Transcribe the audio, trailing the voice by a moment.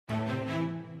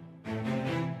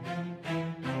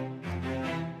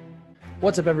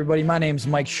What's up, everybody? My name's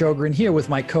Mike Sjogren, here with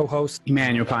my co-host,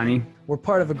 Emmanuel Pani. We're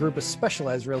part of a group of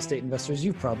specialized real estate investors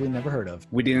you've probably never heard of.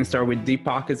 We didn't start with deep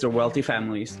pockets or wealthy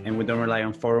families, and we don't rely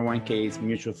on 401ks,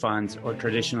 mutual funds, or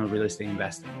traditional real estate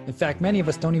investing. In fact, many of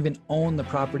us don't even own the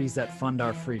properties that fund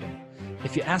our freedom.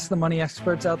 If you ask the money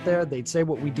experts out there, they'd say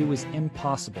what we do is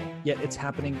impossible, yet it's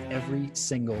happening every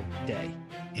single day.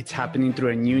 It's happening through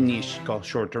a new niche called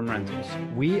short-term rentals.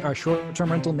 We are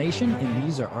Short-Term Rental Nation, and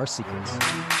these are our secrets.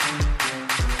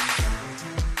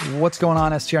 What's going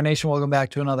on, STR Nation? Welcome back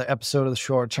to another episode of the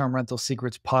Short-Term Rental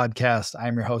Secrets podcast.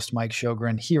 I'm your host, Mike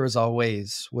Sjogren, here as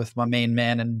always with my main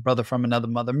man and brother from another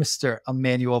mother, Mr.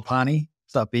 Emmanuel Pani.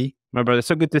 What's up, E? My brother,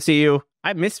 so good to see you.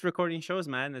 I miss recording shows,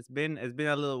 man. It's been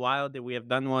a little while that we have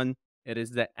done one. It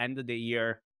is the end of the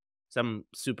year, so I'm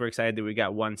super excited that we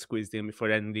got one squeezed in before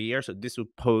the end of the year. So this will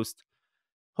post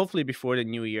hopefully before the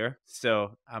new year.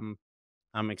 So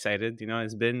I'm excited. You know,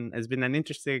 it's been an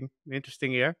interesting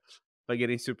year, but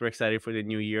getting super excited for the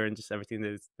new year and just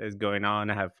everything that's going on.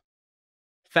 I have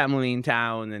family in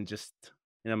town, and just,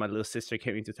 you know, my little sister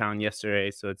came into town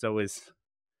yesterday, so it's always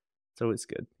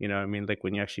good. You know what I mean? Like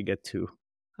when you actually get to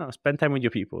spend time with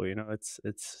your people, you know, it's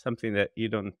something that you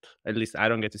don't, at least I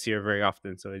don't get to see her very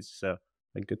often. So it's just a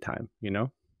good time, you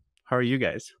know? How are you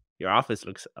guys? Your office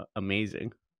looks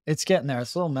amazing. It's getting there.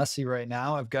 It's a little messy right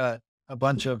now. I've got a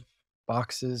bunch of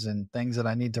boxes and things that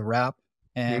I need to wrap,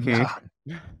 and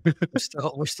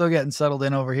we're still getting settled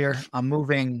in over here. I'm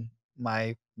moving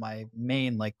my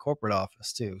main like corporate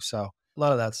office too. So a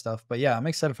lot of that stuff, but yeah, I'm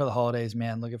excited for the holidays,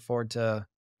 man. Looking forward to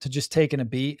just taking a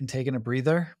beat and taking a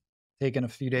breather, taking a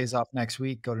few days off next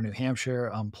week, go to New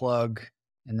Hampshire, unplug,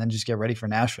 and then just get ready for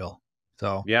Nashville.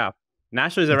 So yeah,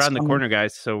 Nashville is around the corner,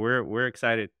 guys. So we're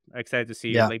excited to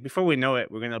see it. Like before we know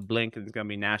it, we're gonna blink and it's gonna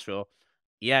be Nashville.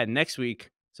 Yeah, next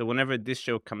week. So whenever this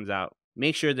show comes out,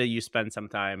 make sure that you spend some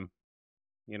time,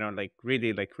 you know, like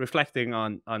really like reflecting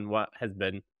on what has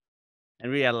been,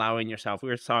 and really allowing yourself. We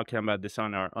were talking about this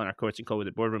on our coaching call with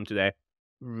the boardroom today.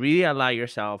 Really allow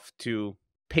yourself to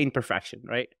paint perfection,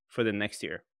 right, for the next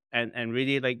year, and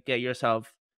really like get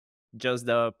yourself jazzed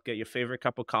up, get your favorite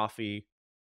cup of coffee,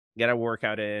 get a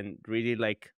workout in, really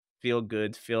like feel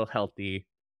good, feel healthy,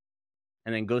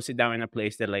 and then go sit down in a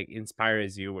place that like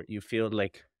inspires you, where you feel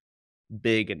like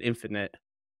big and infinite,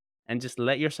 and just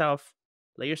let yourself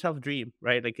dream,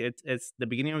 right? Like it's the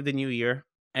beginning of the new year,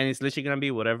 and it's literally gonna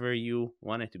be whatever you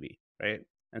want it to be, right?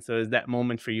 And so it's that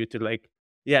moment for you to like,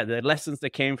 yeah, the lessons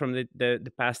that came from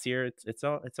the past year, it's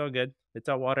all good. It's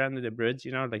all water under the bridge,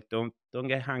 you know. Like don't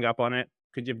get hung up on it.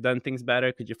 Could you have done things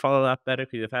better? Could you follow up better?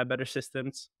 Could you have had better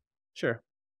systems? Sure,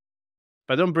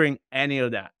 but don't bring any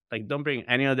of that. Like don't bring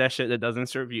any of that shit that doesn't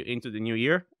serve you into the new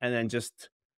year, and then just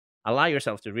allow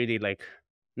yourself to really like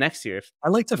next year. I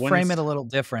like to frame it a little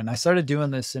different. I started doing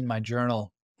this in my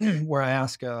journal where I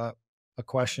ask a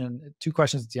question, two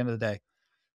questions at the end of the day.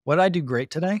 What did I do great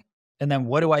today? And then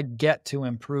what do I get to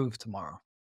improve tomorrow?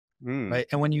 Right.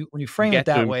 And when you frame it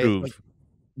that way, like,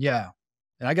 yeah.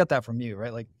 And I got that from you,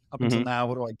 right? Like up until now,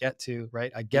 what do I get to,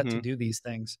 right? I get to do these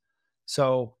things.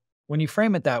 So when you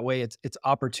frame it that way, it's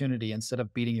opportunity instead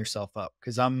of beating yourself up.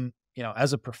 Cause I'm, you know,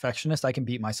 as a perfectionist, I can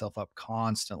beat myself up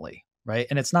constantly. Right.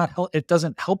 And it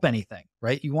doesn't help anything,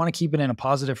 right? You want to keep it in a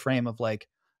positive frame of like,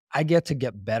 I get to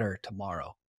get better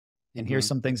tomorrow. And here's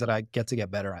some things that I get to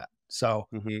get better at. So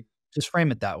just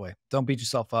frame it that way. Don't beat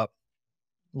yourself up.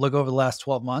 Look over the last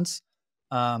 12 months,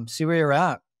 see where you're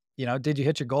at. You know, did you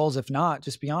hit your goals? If not,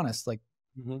 just be honest. Like,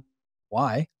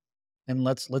 why? And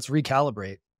let's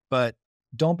recalibrate. But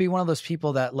don't be one of those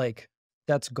people that like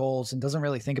sets goals and doesn't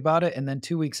really think about it. And then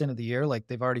 2 weeks into the year, like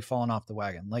they've already fallen off the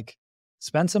wagon. Like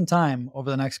spend some time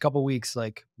over the next couple of weeks.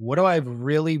 Like, what do I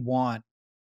really want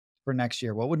for next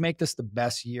year? What would make this the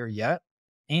best year yet?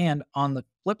 And on the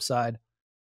flip side,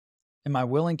 am I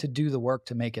willing to do the work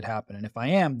to make it happen? And if I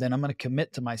am, then I'm going to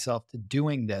commit to myself to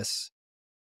doing this,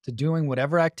 to doing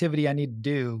whatever activity I need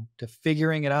to do, to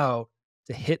figuring it out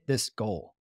to hit this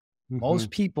goal.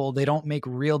 Most people, they don't make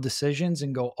real decisions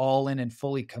and go all in and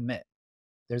fully commit.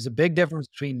 There's a big difference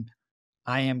between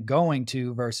I am going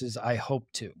to versus I hope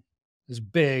to. There's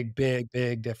big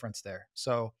difference there.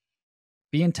 So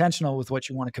be intentional with what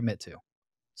you want to commit to.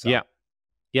 So.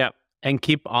 Yeah. And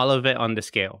keep all of it on the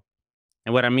scale.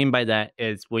 And what I mean by that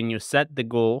is when you set the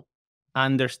goal,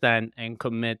 understand and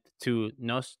commit to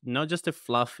not just the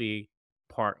fluffy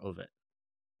part of it,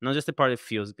 not just the part that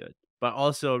feels good, but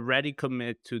also already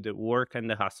commit to the work and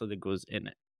the hustle that goes in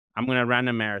it. I'm going to run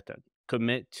a marathon.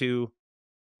 Commit to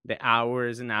the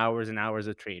hours and hours and hours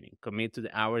of training. Commit to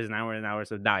the hours and hours and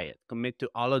hours of diet. Commit to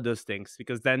all of those things,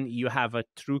 because then you have a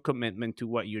true commitment to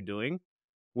what you're doing.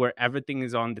 where everything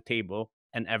is on the table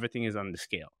and everything is on the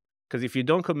scale. Because if you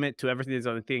don't commit to everything that's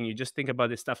on the thing, you just think about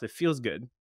this stuff that feels good.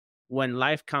 When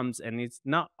life comes and it's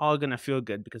not all gonna feel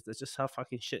good, because that's just how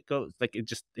fucking shit goes. Like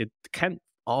it can't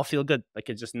all feel good. Like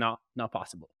it's just not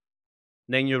possible.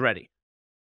 Then you're ready,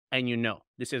 and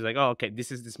this is like, oh, okay,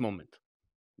 this moment.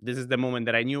 This is the moment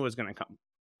that I knew was gonna come.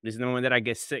 This is the moment that I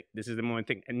get sick. This is the moment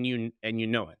thing, and you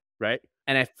know it, right?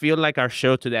 And I feel like our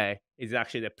show today is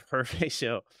actually the perfect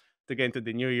show to get into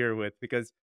the new year with,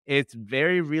 because it's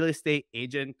very real estate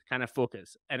agent kind of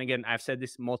focus. And again, I've said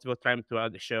this multiple times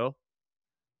throughout the show,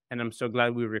 and I'm so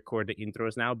glad we record the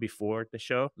intros now before the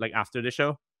show, like after the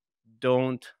show.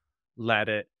 Don't let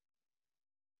it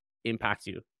impact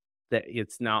you. That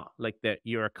it's not like that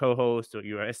you're a co-host or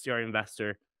you're a STR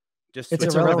investor. Just It's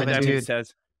switch irrelevant, every time dude. it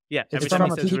says, yeah, It's every time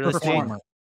from it a says peak real estate, performer.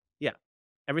 yeah,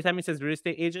 every time it says real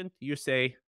estate agent, you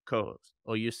say co-host,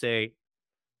 or you say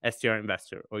STR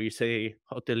investor, or you say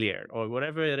hotelier, or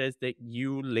whatever it is that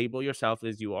you label yourself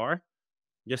as you are.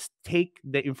 Just take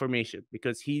the information,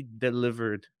 because he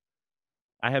delivered.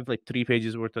 I have like 3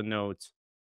 pages worth of notes,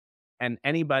 and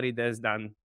anybody that's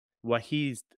done what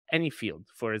he's any field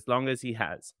for as long as he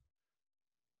has,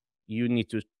 you need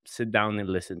to sit down and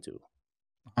listen to.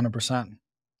 100%.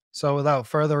 So without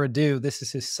further ado, this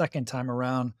is his second time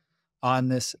around on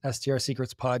this STR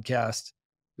Secrets podcast.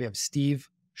 We have Steve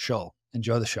Shull.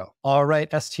 Enjoy the show. All right,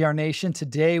 STR Nation.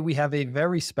 Today we have a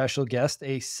very special guest,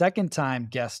 a second time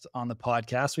guest on the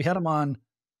podcast. We had him on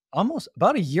almost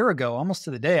about a year ago, almost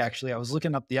to the day, actually. I was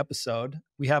looking up the episode.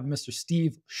 We have Mr.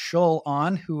 Steve Shull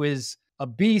on, who is a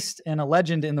beast and a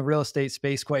legend in the real estate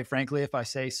space, quite frankly, if I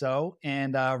say so.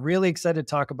 And really excited to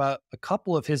talk about a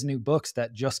couple of his new books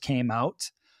that just came out.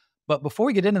 But before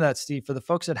we get into that, Steve, for the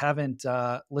folks that haven't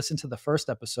listened to the first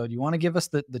episode, you want to give us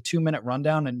the 2-minute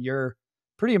rundown and your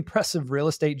pretty impressive real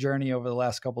estate journey over the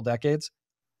last couple decades?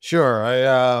 Sure.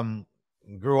 I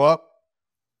grew up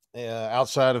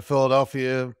outside of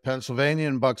Philadelphia, Pennsylvania,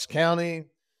 in Bucks County.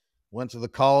 Went to the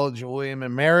College of William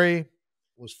and Mary.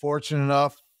 Was fortunate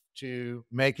enough to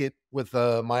make it with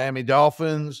the Miami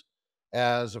Dolphins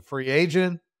as a free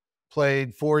agent.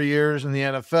 Played 4 years in the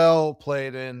NFL.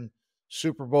 Played in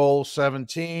Super Bowl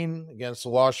 17 against the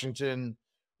Washington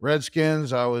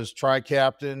Redskins. I was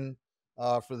tri-captain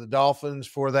for the Dolphins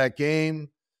for that game.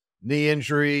 Knee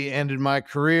injury ended my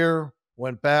career.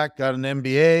 Went back, got an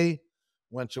MBA.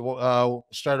 Went to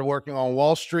started working on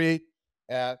Wall Street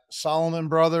at Solomon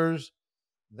Brothers.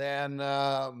 Then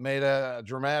made a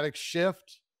dramatic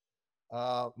shift.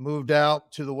 Moved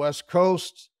out to the West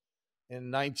Coast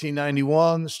in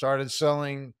 1991. Started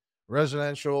selling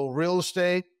residential real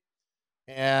estate.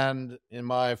 And in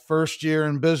my first year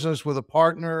in business with a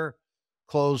partner,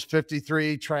 closed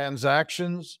 53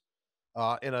 transactions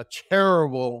in a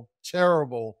terrible,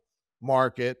 terrible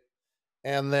market.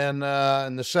 And then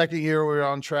in the second year, we were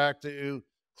on track to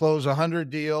close 100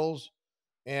 deals.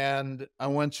 And I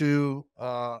went to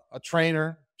a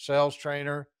trainer, sales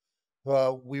trainer.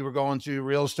 We were going to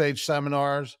real estate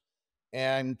seminars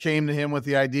and came to him with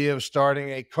the idea of starting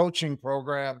a coaching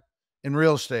program in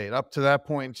real estate. Up to that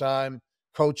point in time,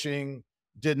 coaching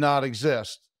did not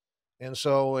exist. And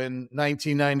so in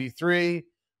 1993,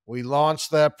 we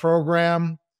launched that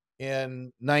program.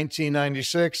 In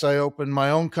 1996, I opened my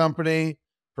own company,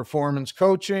 Performance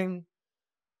Coaching.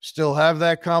 Still have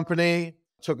that company.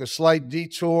 Took a slight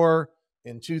detour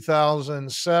in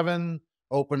 2007,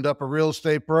 opened up a real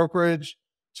estate brokerage,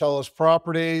 Telus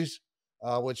Properties,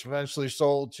 which eventually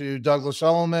sold to Douglas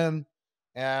Elliman.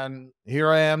 And here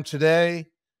I am today.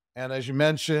 And as you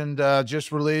mentioned,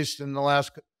 just released in the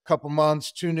last couple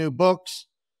months 2 new books.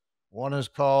 One is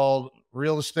called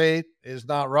Real Estate is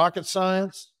Not Rocket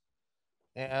Science.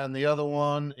 And the other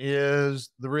one is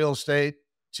the Real Estate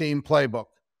Team Playbook.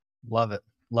 Love it.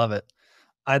 Love it.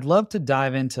 I'd love to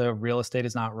dive into Real Estate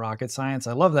is Not Rocket Science.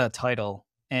 I love that title.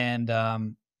 And,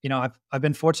 I've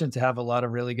been fortunate to have a lot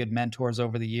of really good mentors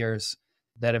over the years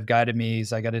that have guided me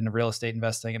as I got into real estate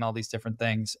investing and all these different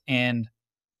things. And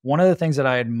one of the things that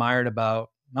I admired about,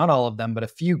 not all of them, but a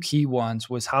few key ones,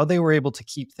 was how they were able to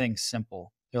keep things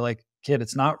simple. They're like, kid,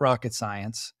 it's not rocket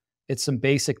science. It's some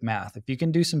basic math. If you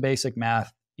can do some basic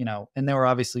math, and there were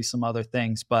obviously some other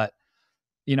things, but,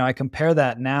 I compare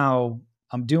that now.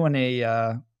 I'm doing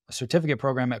a certificate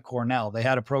program at Cornell. They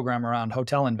had a program around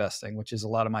hotel investing, which is a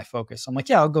lot of my focus. I'm like,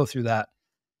 yeah, I'll go through that.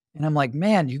 And I'm like,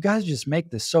 man, you guys just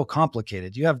make this so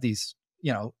complicated. You have these,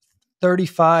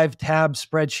 35 tab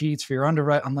spreadsheets for your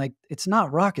underwrite. I'm like, it's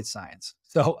not rocket science.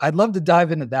 So I'd love to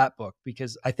dive into that book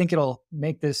because I think it'll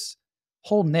make this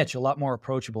whole niche a lot more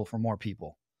approachable for more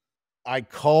people. I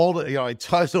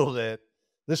titled it,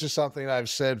 this is something I've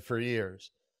said for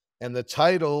years. And the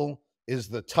title is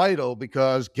the title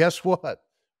because guess what?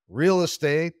 Real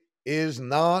estate is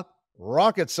not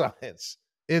rocket science.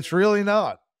 It's really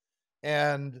not.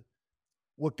 And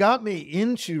what got me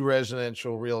into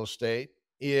residential real estate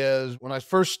is when I was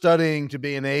first studying to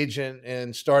be an agent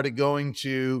and started going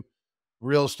to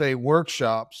real estate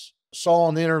workshops, saw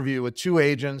an interview with two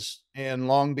agents in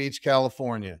Long Beach,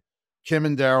 California, Kim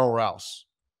and Daryl Rouse.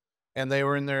 And they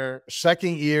were in their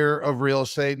second year of real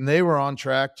estate and they were on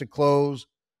track to close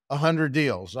 100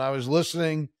 deals. I was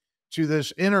listening to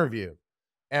this interview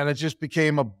and it just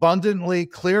became abundantly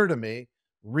clear to me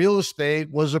real estate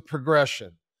was a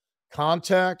progression.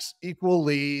 Contacts equal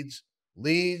leads,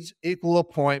 leads equal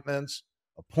appointments,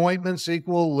 appointments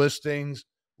equal listings,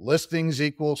 listings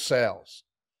equal sales.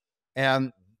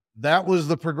 And that was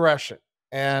the progression.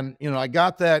 And, I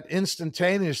got that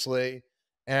instantaneously.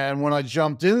 And when I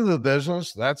jumped into the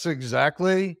business, that's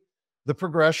exactly the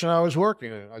progression I was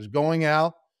working in. I was going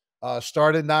out,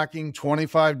 started knocking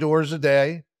 25 doors a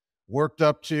day, worked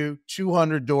up to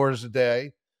 200 doors a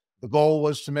day. The goal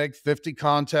was to make 50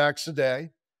 contacts a day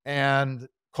and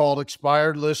called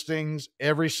expired listings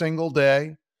every single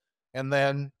day. And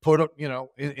then put up,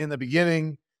 in the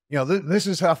beginning, this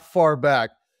is how far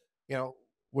back,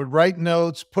 would write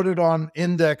notes, put it on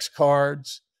index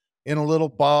cards in a little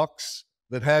box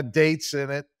that had dates in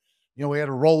it. We had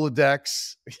a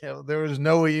Rolodex, there was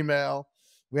no email.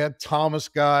 We had Thomas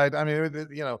Guide. I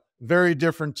mean, very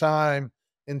different time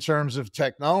in terms of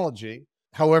technology.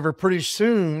 However, pretty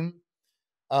soon,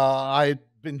 I'd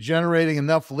been generating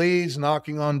enough leads,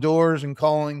 knocking on doors and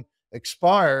calling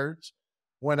expireds,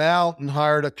 went out and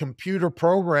hired a computer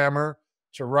programmer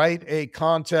to write a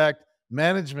contact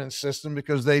management system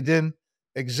because they didn't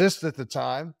exist at the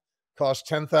time, cost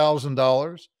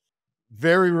 $10,000.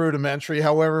 Very rudimentary.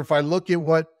 However, if I look at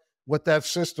what that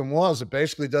system was, it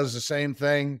basically does the same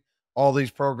thing all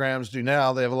these programs do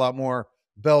now. They have a lot more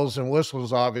bells and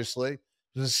whistles, obviously.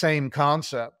 It's the same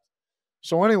concept.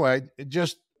 So anyway, it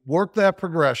just worked that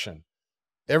progression.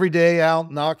 Every day out,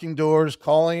 knocking doors,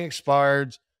 calling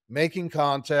expireds, making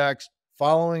contacts,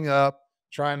 following up,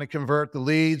 trying to convert the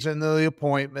leads into the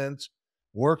appointments,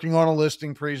 working on a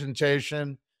listing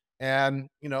presentation, and,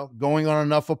 going on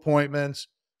enough appointments,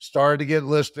 started to get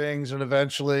listings, and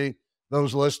eventually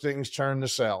those listings turned to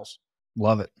sales.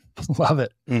 Love it. Love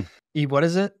it. E, what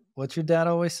is it? What's your dad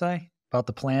always say about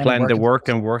the plan? Plan the work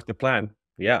and work the plan.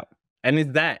 Yeah. And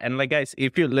it's that. And guys,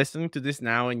 if you're listening to this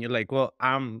now and you're like, well,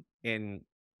 I'm in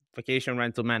vacation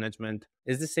rental management,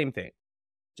 it's the same thing.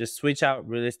 Just switch out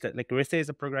real estate. Real estate is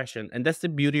a progression. And that's the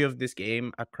beauty of this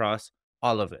game across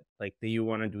all of it. Do you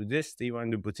want to do this? Do you want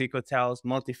to do boutique hotels,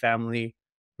 multifamily,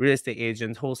 real estate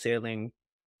agents, wholesaling?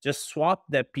 Just swap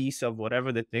that piece of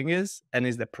whatever the thing is, and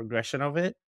is the progression of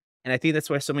it. And I think that's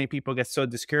why so many people get so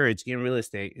discouraged in real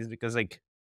estate, is because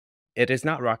it is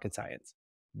not rocket science,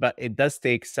 but it does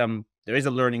take there is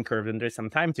a learning curve and there's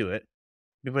some time to it.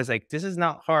 Because this is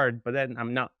not hard, but then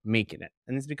I'm not making it.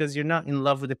 And it's because you're not in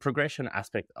love with the progression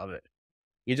aspect of it.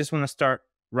 You just want to start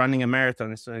running a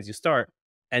marathon as soon as you start.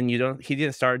 And he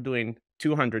didn't start doing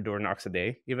 200 door knocks a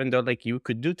day, even though you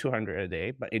could do 200 a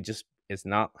day, but it's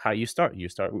not how you start. You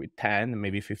start with 10,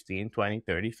 maybe 15, 20,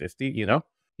 30, 50, you got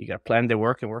to plan the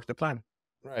work and work the plan.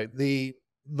 Right. The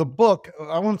book,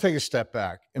 I want to take a step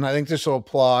back, and I think this will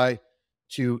apply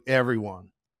to everyone.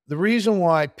 The reason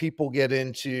why people get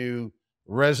into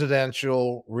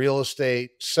residential real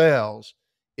estate sales,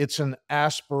 it's an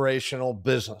aspirational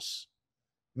business,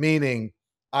 meaning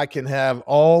I can have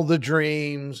all the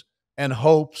dreams and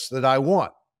hopes that I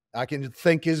want. I can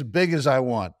think as big as I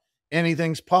want.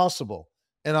 Anything's possible.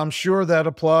 And I'm sure that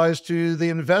applies to the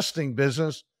investing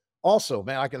business also.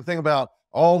 Man, I can think about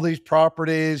all these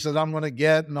properties that I'm going to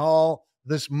get and all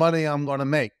this money I'm going to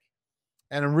make.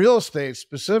 And in real estate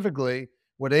specifically,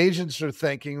 what agents are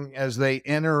thinking as they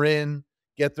enter in,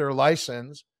 get their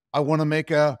license, I want to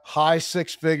make a high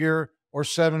 6-figure or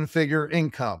 7-figure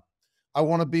income. I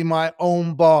want to be my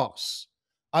own boss.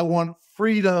 I want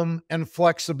freedom and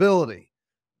flexibility.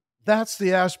 That's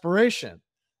the aspiration.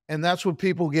 And that's what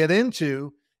people get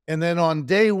into. And then on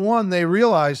day one, they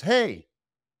realize, hey,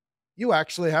 you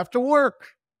actually have to work.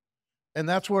 And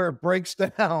that's where it breaks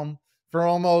down for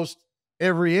almost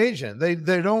every agent. They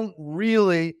don't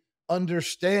really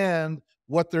understand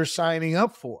what they're signing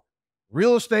up for.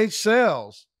 Real estate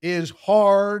sales is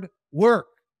hard work.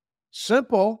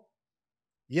 Simple,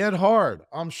 yet hard.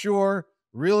 I'm sure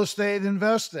real estate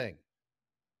investing,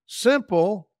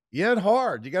 simple, yet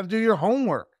hard. You got to do your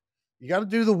homework. You got to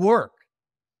do the work.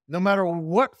 No matter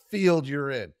what field you're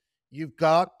in, you've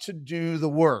got to do the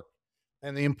work.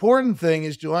 And the important thing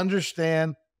is to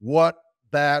understand what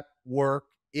that work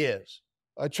is.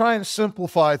 I try and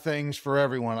simplify things for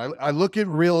everyone. I look at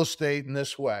real estate in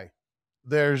this way.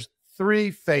 There's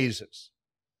 3 phases.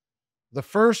 The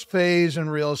first phase in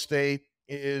real estate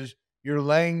is you're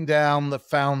laying down the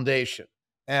foundation.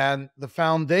 And the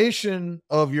foundation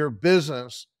of your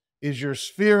business is your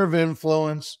sphere of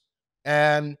influence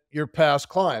and your past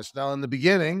clients. Now, in the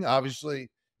beginning, obviously,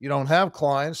 you don't have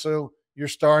clients, so you're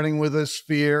starting with a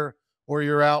sphere, or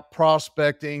you're out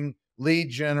prospecting, lead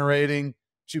generating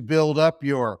to build up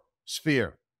your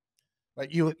sphere.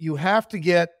 But you have to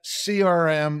get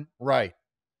CRM right.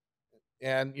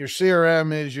 And your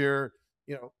CRM is your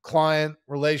client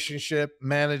relationship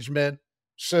management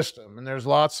system. And there's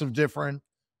lots of different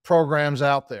programs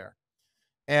out there.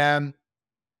 And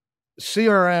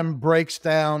CRM breaks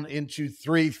down into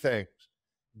 3 things: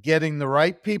 getting the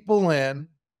right people in,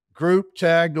 group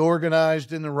tagged,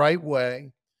 organized in the right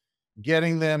way,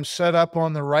 getting them set up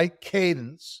on the right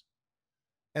cadence.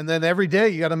 And then every day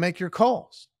you got to make your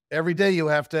calls. Every day you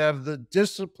have to have the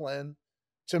discipline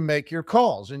to make your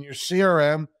calls. And your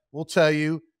CRM will tell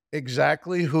you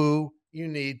exactly who you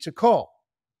need to call.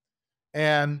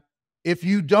 And if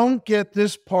you don't get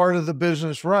this part of the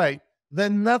business right,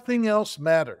 then nothing else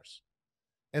matters.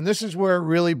 And this is where it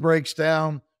really breaks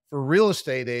down for real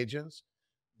estate agents.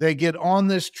 They get on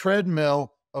this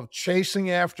treadmill of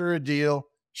chasing after a deal,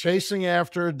 chasing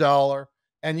after a dollar,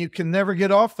 and you can never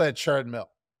get off that treadmill.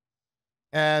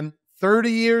 And 30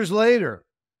 years later,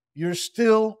 you're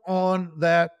still on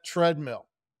that treadmill,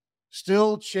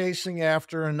 still chasing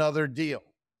after another deal.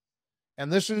 And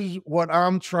this is what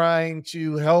I'm trying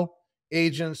to help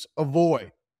agents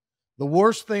avoid. The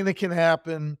worst thing that can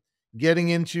happen getting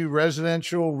into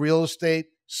residential real estate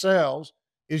sales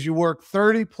is you work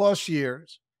 30 plus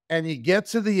years and you get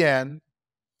to the end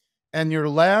and your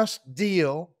last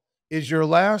deal is your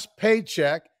last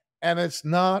paycheck and it's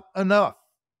not enough.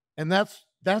 And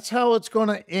that's how it's going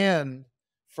to end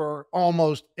for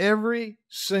almost every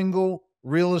single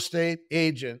real estate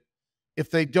agent if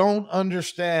they don't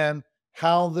understand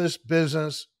how this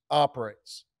business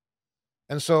operates.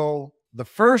 And so the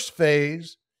first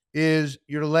phase is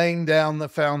you're laying down the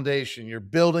foundation. You're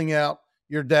building out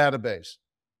your database.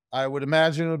 I would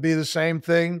imagine it would be the same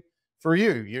thing for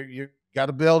you. You got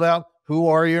to build out, who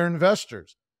are your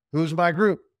investors? Who's my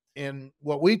group? And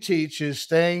what we teach is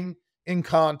staying in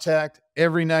contact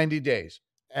every 90 days.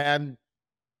 And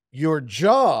your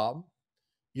job,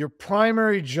 your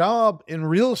primary job in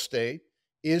real estate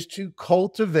is to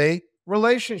cultivate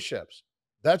relationships.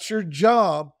 That's your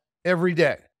job every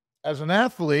day. As an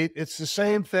athlete, it's the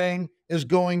same thing as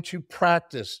going to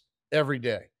practice every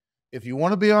day. If you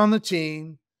want to be on the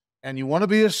team and you want to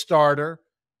be a starter,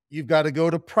 you've got to go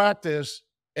to practice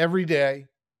every day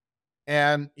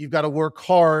and you've got to work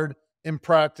hard in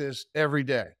practice every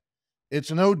day.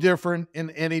 It's no different in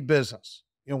any business.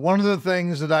 One of the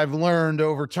things that I've learned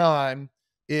over time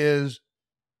is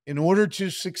in order to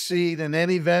succeed in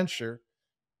any venture,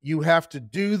 you have to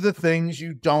do the things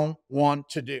you don't want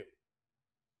to do.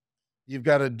 You've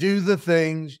got to do the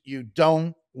things you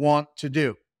don't want to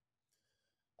do.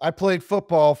 I played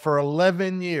football for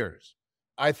 11 years.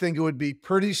 I think it would be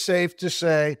pretty safe to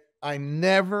say I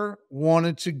never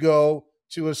wanted to go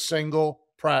to a single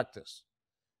practice.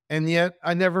 And yet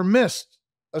I never missed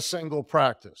a single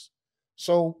practice.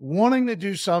 So wanting to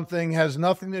do something has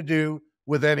nothing to do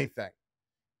with anything.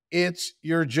 It's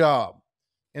your job.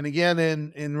 And again,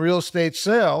 in real estate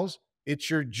sales, it's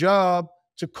your job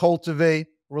to cultivate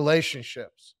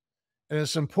relationships. And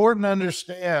it's important to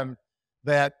understand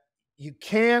that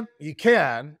it's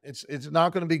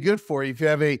not going to be good for you if you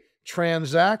have a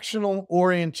transactional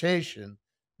orientation,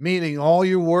 meaning all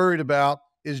you're worried about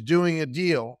is doing a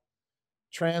deal.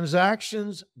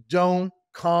 Transactions don't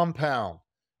compound.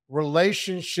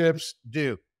 Relationships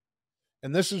do.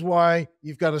 And this is why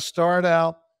you've got to start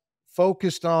out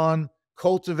focused on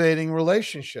cultivating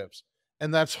relationships.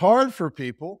 And that's hard for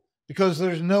people because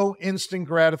there's no instant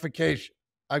gratification.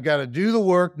 I've got to do the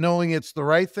work knowing it's the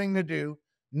right thing to do,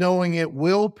 knowing it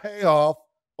will pay off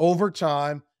over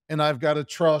time, and I've got to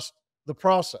trust the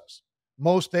process.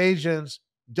 Most agents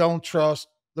don't trust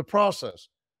the process.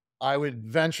 I would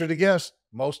venture to guess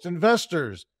most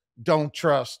investors don't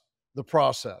trust the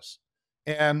process.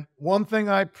 And one thing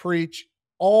I preach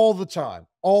all the time,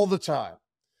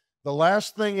 the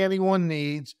last thing anyone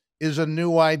needs is a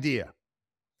new idea.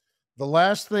 The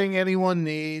last thing anyone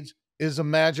needs is a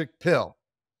magic pill.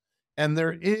 And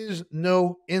there is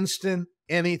no instant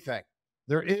anything.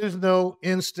 There is no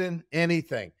instant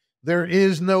anything. There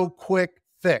is no quick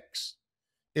fix.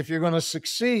 If you're going to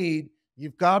succeed,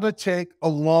 you've got to take a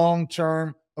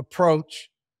long-term approach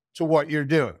to what you're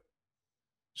doing.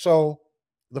 So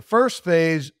the first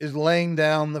phase is laying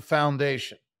down the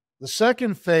foundation. The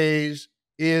second phase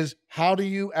is how do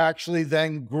you actually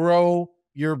then grow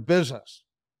your business?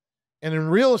 And in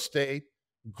real estate,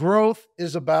 growth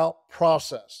is about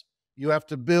process. You have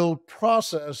to build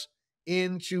process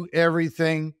into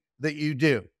everything that you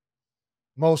do.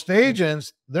 Most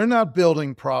agents, they're not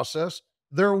building process,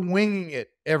 they're winging it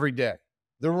every day.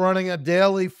 They're running a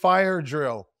daily fire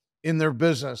drill in their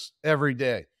business every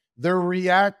day. They're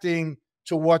reacting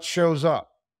to what shows up.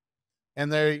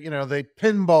 And they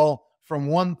pinball from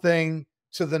one thing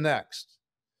to the next.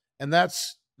 And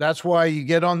that's why you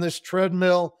get on this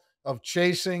treadmill of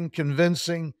chasing,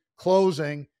 convincing,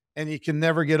 closing, and you can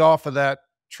never get off of that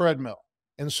treadmill.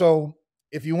 And so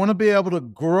if you want to be able to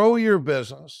grow your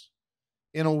business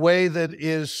in a way that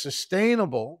is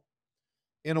sustainable,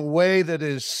 in a way that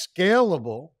is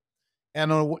scalable,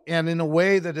 and in a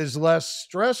way that is less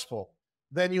stressful,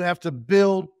 then you have to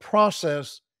build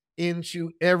process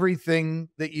into everything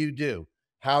that you do.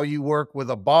 How you work with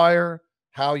a buyer,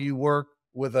 how you work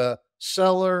with a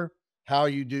seller, how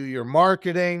you do your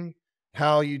marketing,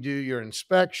 how you do your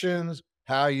inspections,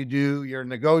 how you do your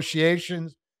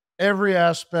negotiations. Every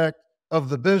aspect of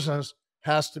the business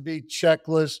has to be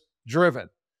checklist driven.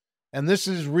 And this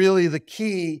is really the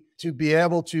key to be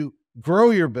able to grow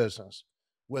your business.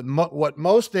 With what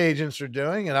most agents are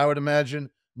doing, and I would imagine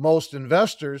most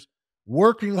investors,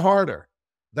 working harder.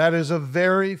 That is a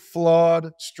very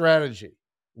flawed strategy.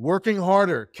 Working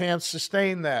harder can't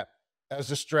sustain that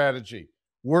as a strategy.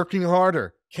 Working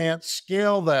harder can't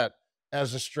scale that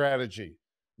as a strategy.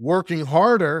 Working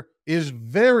harder is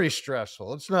very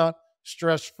stressful. It's not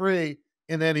stress-free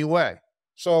in any way.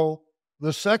 So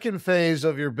the second phase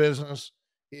of your business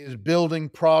is building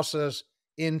process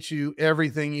into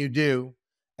everything you do.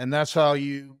 And that's how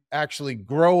you actually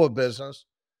grow a business.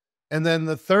 And then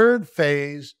the third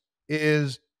phase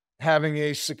is having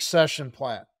a succession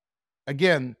plan.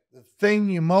 Again, the thing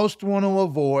you most want to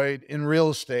avoid in real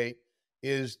estate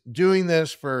is doing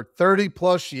this for 30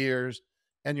 plus years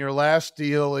and your last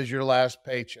deal is your last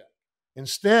paycheck.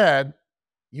 Instead,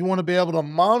 you want to be able to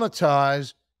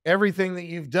monetize everything that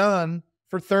you've done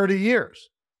for 30 years.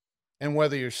 And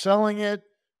whether you're selling it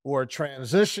or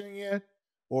transitioning it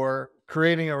or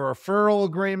creating a referral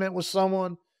agreement with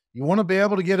someone, you want to be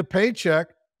able to get a paycheck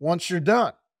once you're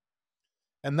done.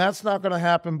 And that's not going to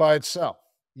happen by itself.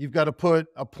 You've got to put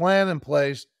a plan in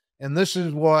place. And this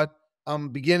is what I'm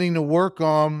beginning to work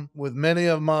on with many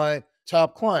of my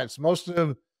top clients. Most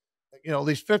of, at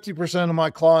least 50% of my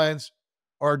clients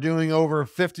are doing over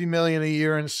 50 million a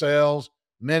year in sales,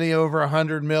 many over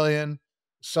 100 million,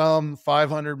 some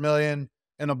 500 million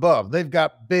and above. They've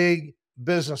got big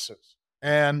businesses.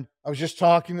 And I was just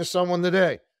talking to someone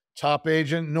today, top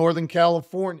agent in Northern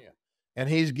California, and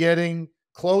he's getting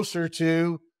closer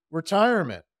to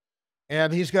retirement.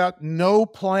 And he's got no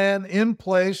plan in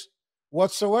place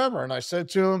whatsoever. And I said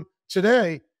to him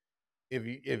today,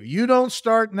 if you don't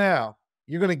start now,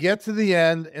 you're going to get to the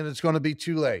end and it's going to be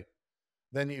too late.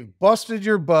 Then you've busted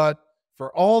your butt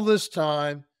for all this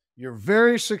time. You're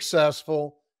very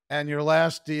successful and your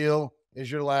last deal is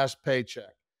your last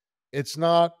paycheck. It's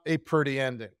not a pretty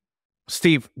ending.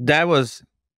 Steve, that was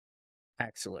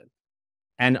excellent.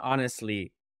 And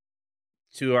honestly,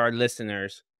 to our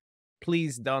listeners,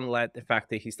 please don't let the fact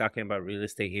that he's talking about real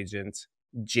estate agents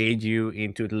jade you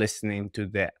into listening to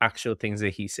the actual things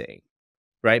that he's saying,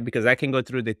 right? Because I can go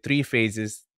through the 3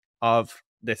 phases of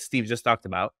that Steve just talked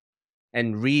about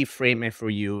and reframe it for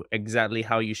you exactly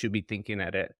how you should be thinking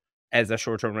at it as a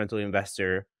short-term rental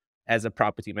investor, as a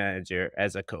property manager,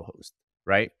 as a co-host,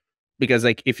 right? Because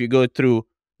if you go through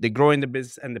the growing the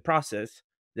business and the process,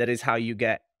 that is how you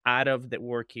get out of the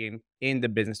working in the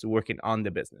business to working on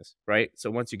the business, right?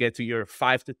 So once you get to your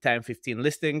 5 to 10, 15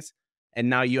 listings, and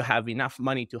now you have enough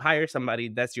money to hire somebody,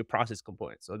 that's your process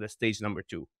component. So that's stage number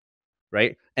 2,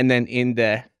 right? And then in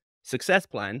the success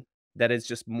plan, that is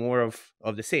just more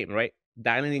of the same, right?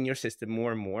 Dialing in your system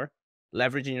more and more,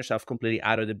 leveraging yourself completely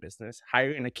out of the business,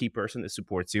 hiring a key person that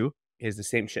supports you is the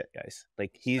same shit, guys.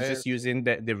 He's just using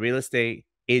the real estate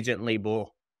agent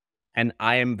label. And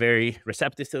I am very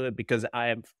receptive to it because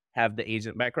I have the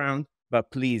agent background.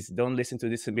 But please don't listen to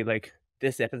this and be like,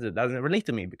 this episode doesn't relate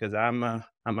to me because I'm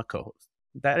a co-host.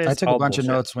 That is I took all a bunch bullshit.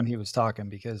 of notes when he was talking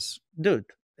because, dude,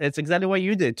 it's exactly what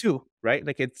you did too, right?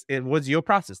 It was your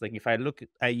process. If I look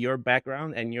at your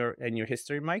background and your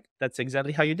history, Mike, that's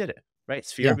exactly how you did it, right?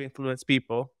 Sphere of influence,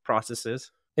 people,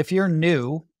 processes. If you're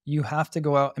new, you have to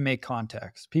go out and make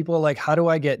contacts. People are like, how do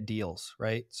I get deals,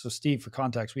 right? So Steve, for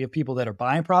context, we have people that are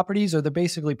buying properties or they're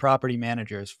basically property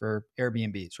managers for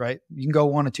Airbnbs, right? You can go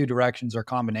one of 2 directions or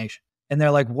combination. And they're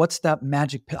like, what's that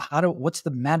magic? What's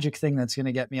the magic thing that's going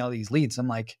to get me all these leads? I'm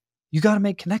like, you got to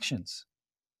make connections.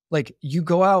 Like, you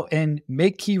go out and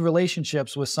make key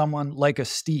relationships with someone like a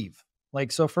Steve.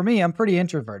 Like, so for me, I'm pretty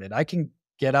introverted. I can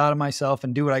get out of myself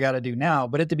and do what I got to do now.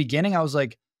 But at the beginning, I was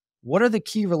like, what are the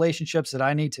key relationships that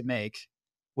I need to make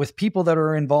with people that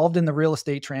are involved in the real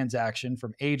estate transaction,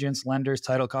 from agents, lenders,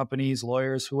 title companies,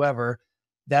 lawyers, whoever,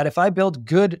 that if I build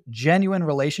good, genuine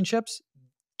relationships,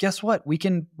 guess what? We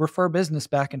can refer business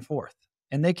back and forth,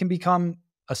 and they can become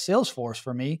a sales force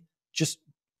for me just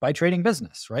by trading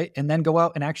business, right? And then go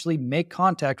out and actually make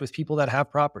contact with people that have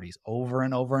properties over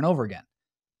and over and over again.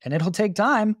 And it'll take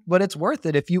time, but it's worth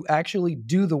it if you actually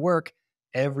do the work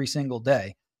every single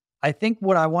day. I think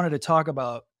what I wanted to talk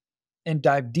about and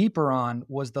dive deeper on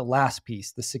was the last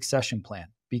piece, the succession plan,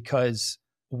 because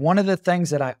one of the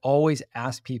things that I always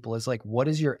ask people is like, what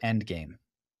is your end game?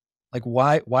 Like,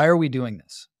 why are we doing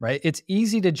this, right? It's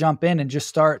easy to jump in and just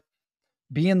start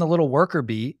being the little worker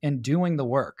bee and doing the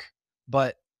work.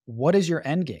 But what is your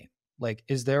end game? Like,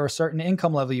 is there a certain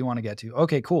income level you want to get to?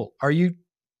 Okay, cool.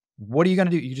 What are you going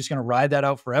to do? You just going to ride that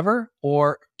out forever?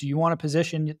 Or do you want to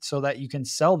position it so that you can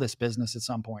sell this business at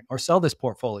some point, or sell this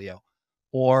portfolio,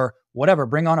 or whatever,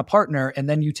 bring on a partner, and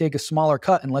then you take a smaller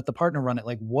cut and let the partner run it?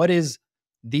 Like, what is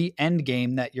the end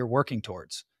game that you're working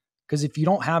towards? Because if you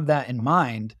don't have that in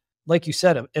mind, like you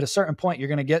said, at a certain point, you're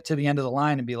going to get to the end of the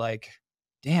line and be like,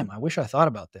 damn, I wish I thought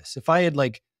about this. If I had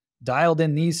like dialed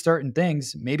in these certain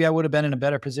things, maybe I would have been in a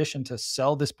better position to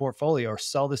sell this portfolio or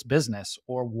sell this business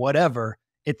or whatever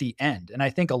at the end. And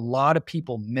I think a lot of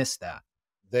people miss that.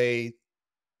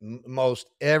 Most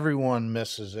everyone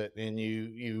misses it. And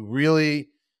you really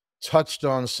touched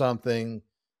on something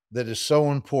that is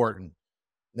so important.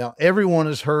 Now, everyone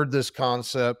has heard this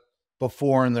concept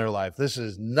before in their life. This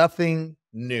is nothing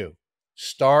new.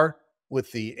 Start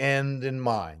with the end in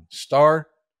mind. Start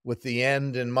with the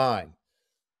end in mind.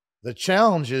 The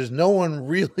challenge is no one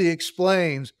really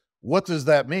explains, what does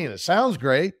that mean? It sounds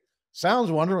great.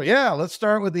 Sounds wonderful. Yeah, let's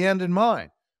start with the end in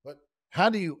mind. But how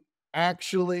do you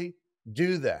actually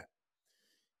do that?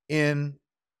 In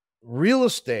real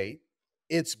estate,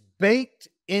 it's baked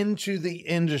into the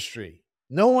industry.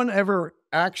 No one ever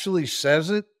actually says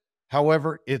it.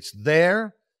 However, it's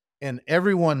there and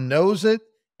everyone knows it.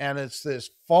 And it's this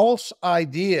false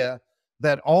idea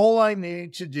that all I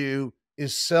need to do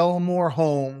is sell more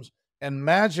homes. And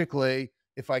magically,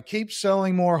 if I keep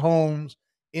selling more homes,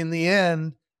 in the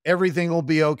end, everything will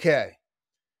be okay.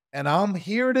 And I'm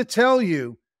here to tell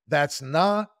you that's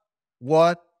not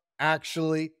what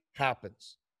actually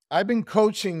happens. I've been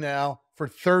coaching now for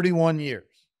 31 years.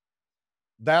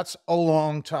 That's a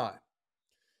long time.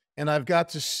 And I've got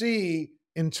to see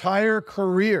entire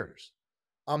careers.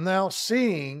 I'm now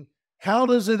seeing, how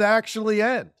does it actually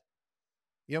end?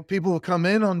 You know, people will come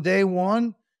in on day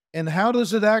one, and how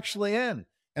does it actually end?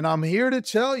 And I'm here to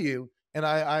tell you, and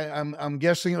I'm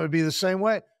guessing it would be the same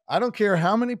way. I don't care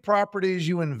how many properties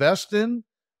you invest in.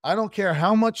 I don't care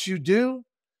how much you do.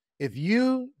 If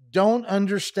you don't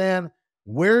understand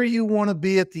where you want to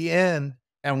be at the end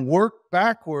and work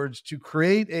backwards to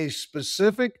create a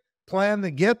specific plan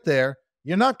to get there,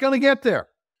 you're not going to get there.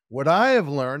 What I have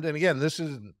learned, and again, this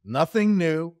is nothing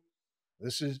new.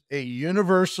 This is a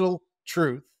universal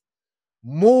truth.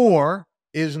 More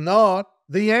is not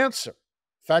the answer.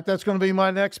 In fact, that's going to be my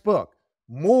next book.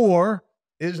 More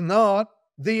is not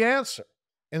the answer.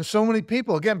 And so many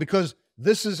people, again, because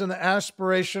this is an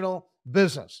aspirational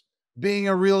business. Being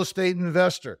a real estate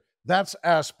investor, that's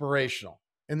aspirational.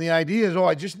 And the idea is,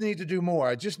 I just need to do more.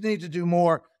 I just need to do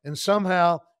more. And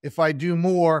somehow, if I do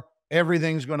more,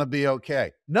 everything's going to be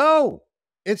okay. No,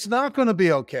 it's not going to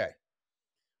be okay.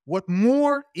 What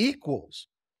more equals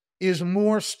is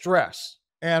more stress.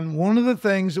 And one of the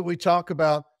things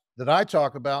that I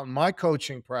talk about in my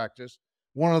coaching practice,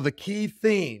 one of the key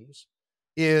themes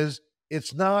is,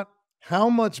 it's not how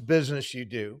much business you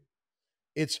do,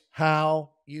 it's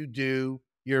how you do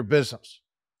your business.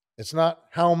 It's not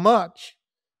how much,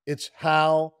 it's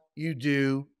how you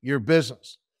do your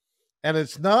business. And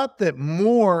it's not that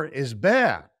more is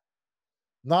bad.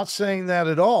 Not saying that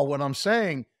at all. What I'm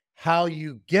saying, how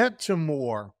you get to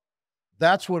more,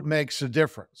 that's what makes a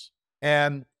difference.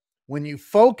 And when you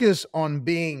focus on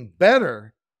being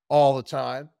better all the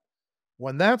time,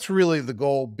 when that's really the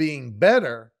goal, being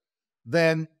better,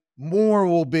 then more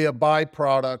will be a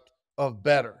byproduct of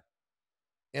better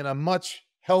in a much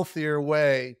healthier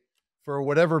way for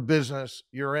whatever business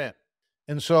you're in.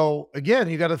 And so, again,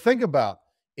 you got to think about,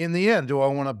 in the end, do I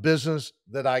want a business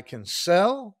that I can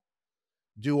sell?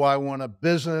 Do I want a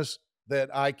business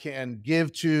that I can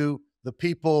give to the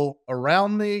people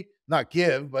around me? not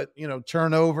give, but,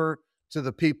 turn over to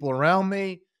the people around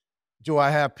me? Do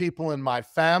I have people in my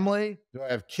family? Do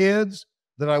I have kids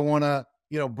that I want to,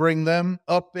 bring them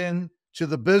up into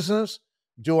the business?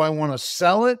 Do I want to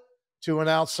sell it to an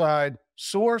outside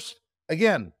source?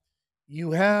 Again,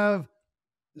 you have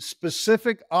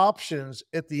specific options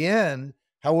at the end.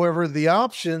 However, the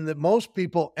option that most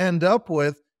people end up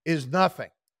with is nothing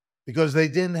because they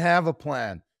didn't have a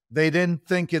plan. They didn't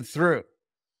think it through.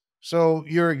 So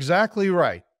you're exactly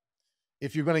right.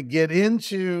 If you're going to get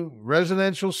into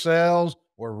residential sales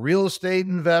or real estate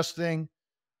investing,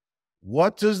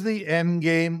 what does the end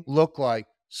game look like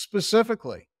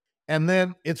specifically? And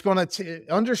then it's going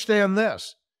to understand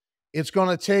this. It's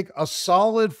going to take a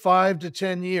solid 5 to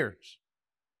 10 years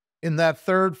in that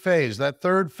third phase. That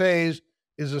third phase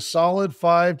is a solid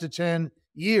 5 to 10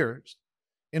 years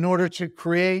in order to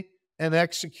create and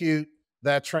execute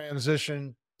that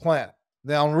transition plan.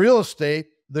 Now, in real estate,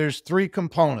 there's 3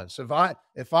 components. If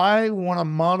I want to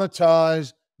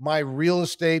monetize my real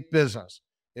estate business,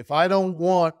 if I don't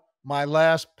want my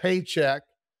last paycheck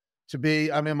to be,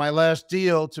 my last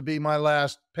deal to be my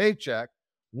last paycheck,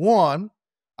 one,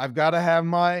 I've got to have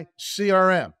my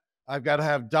CRM. I've got to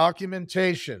have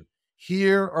documentation.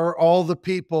 Here are all the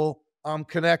people I'm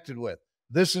connected with.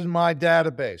 This is my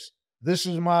database. This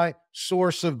is my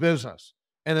source of business.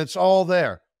 And it's all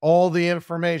there, all the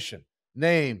information,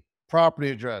 name, property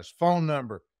address, phone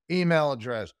number, email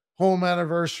address, home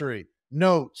anniversary,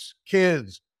 notes,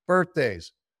 kids,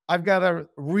 birthdays. I've got a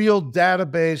real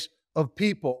database of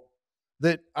people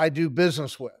that I do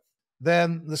business with.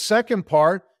 Then the second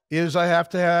part is I have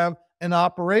to have an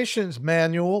operations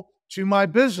manual to my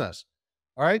business.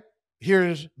 All right,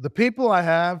 here's the people I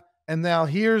have, and now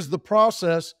here's the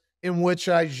process in which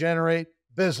I generate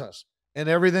business, and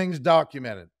everything's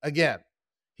documented. Again,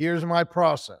 here's my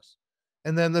process.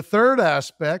 And then the third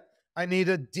aspect, I need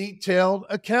a detailed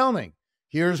accounting.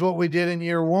 Here's what we did in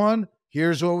year 1.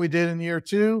 Here's what we did in year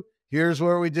 2. Here's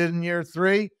what we did in year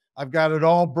 3. I've got it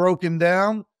all broken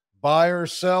down, buyer,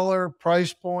 seller,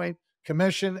 price point,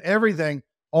 commission, everything.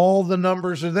 All the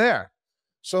numbers are there.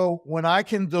 So when I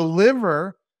can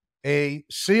deliver a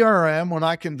CRM, when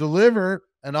I can deliver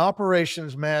an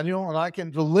operations manual, and I can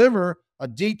deliver a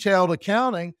detailed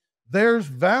accounting, there's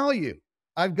value.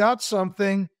 I've got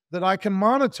something that I can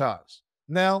monetize.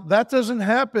 Now, that doesn't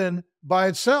happen by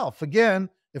itself. Again,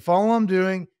 if all I'm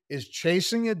doing is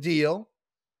chasing a deal,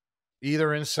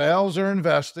 either in sales or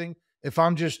investing, if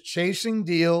I'm just chasing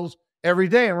deals every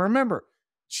day, and remember,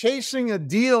 chasing a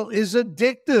deal is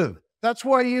addictive. That's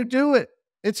why you do it.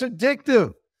 It's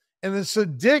addictive. And it's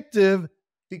addictive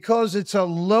because it's a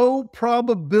low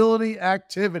probability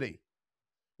activity.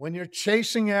 When you're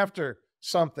chasing after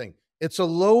something, it's a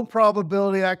low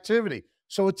probability activity.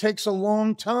 So it takes a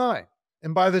long time.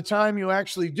 And by the time you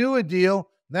actually do a deal,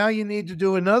 now you need to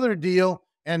do another deal.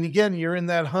 And again, you're in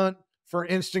that hunt for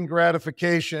instant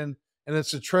gratification, and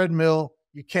it's a treadmill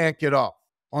you can't get off.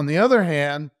 On the other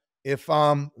hand, if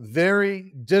I'm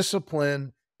very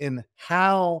disciplined in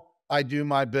how I do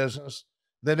my business,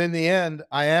 then in the end,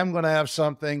 I am going to have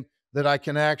something that I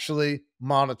can actually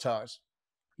monetize.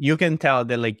 You can tell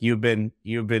that like you've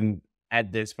been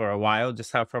at this for a while,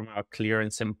 just from how clear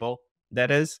and simple that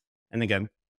is. And again,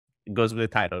 it goes with the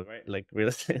title, right? Like real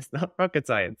estate is not rocket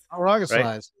science. Not rocket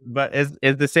science. But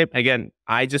it's the same. Again,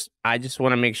 I just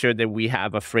want to make sure that we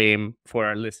have a frame for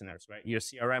our listeners, right? Your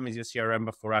CRM is your CRM,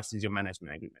 but for us is your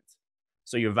management agreements.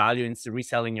 So your value in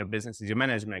reselling your business is your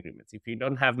management agreements. If you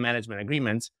don't have management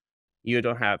agreements, you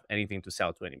don't have anything to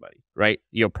sell to anybody, right?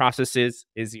 Your processes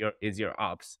is your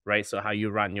ops, right? So how you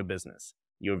run your business,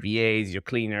 your VAs, your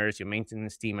cleaners, your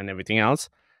maintenance team, and everything else.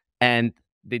 And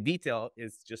the detail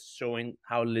is just showing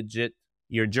how legit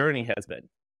your journey has been.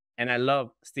 And I love,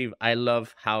 Steve,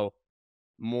 how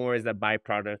more is a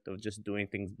byproduct of just doing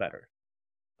things better.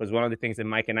 Because one of the things that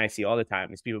Mike and I see all the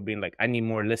time is people being like, I need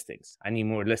more listings. I need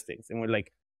more listings. And we're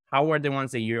like, how are the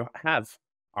ones that you have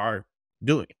are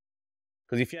doing?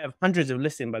 Because if you have hundreds of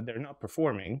listings, but they're not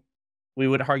performing, we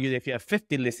would argue that if you have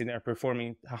 50 listings that are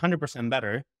performing 100%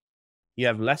 better, you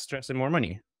have less stress and more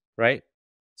money, right?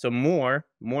 So more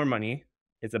money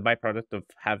is a byproduct of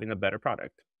having a better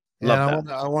product. Love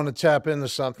that. I want to tap into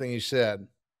something you said.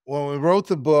 When we wrote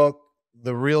the book,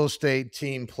 The Real Estate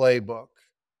Team Playbook,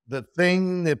 the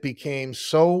thing that became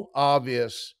so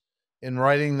obvious in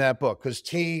writing that book, because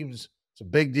teams, it's a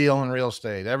big deal in real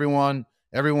estate. Everyone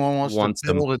wants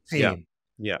to build a team.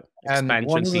 Yeah.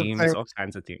 Expansion teams, all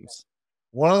kinds of teams.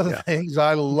 One of the things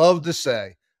I love to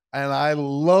say, and I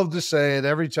love to say it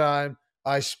every time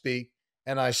I speak,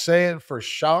 and I say it for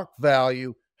shock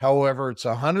value. However, it's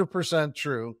 100%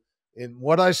 true. And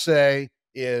what I say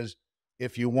is,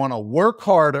 if you want to work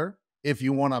harder, if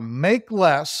you want to make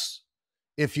less,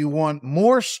 if you want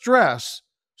more stress,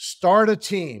 start a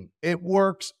team. It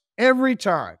works every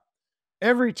time,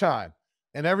 every time.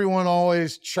 And everyone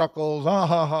always chuckles, ha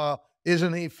ha ha,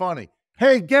 isn't he funny?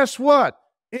 Hey, guess what?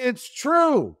 It's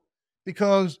true,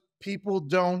 because people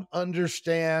don't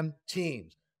understand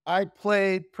teams. I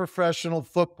played professional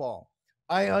football.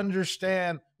 I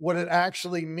understand what it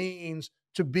actually means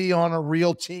to be on a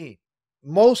real team.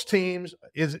 Most teams,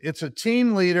 it's a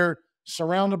team leader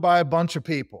surrounded by a bunch of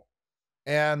people,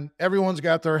 and everyone's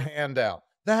got their hand out.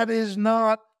 That is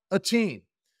not a team.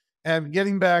 And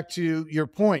getting back to your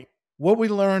point, what we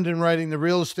learned in writing the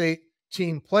real estate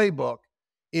team playbook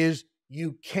is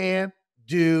you can't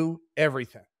do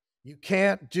everything. You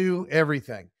can't do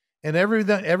everything. And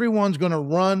everyone's going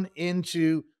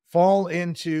to fall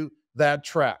into that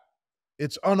trap.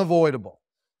 It's unavoidable.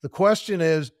 The question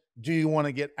is, do you want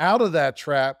to get out of that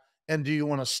trap, and do you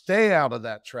want to stay out of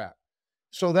that trap?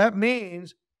 So that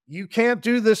means you can't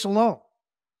do this alone.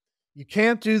 You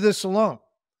can't do this alone.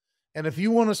 And if you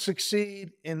want to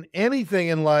succeed in anything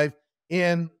in life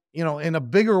in a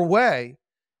bigger way,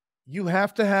 you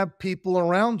have to have people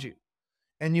around you,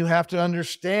 and you have to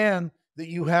understand that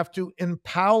you have to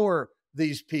empower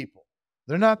these people.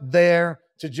 They're not there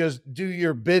to just do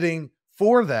your bidding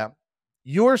for them.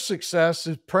 Your success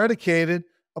is predicated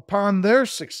upon their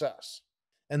success.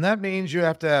 And that means you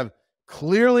have to have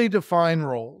clearly defined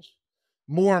roles.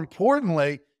 More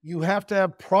importantly, you have to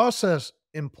have process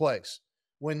in place.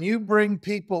 When you bring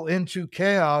people into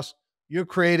chaos, you're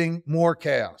creating more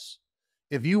chaos.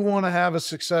 If you want to have a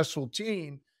successful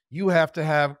team, you have to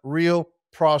have real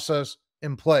process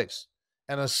in place,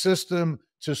 and a system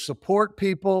to support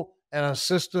people, and a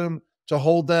system to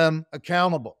hold them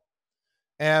accountable.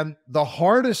 And the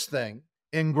hardest thing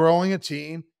in growing a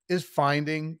team is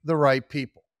finding the right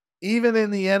people. Even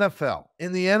in the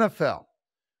NFL,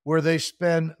 where they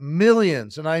spend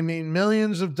millions, and I mean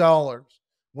millions of dollars,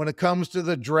 when it comes to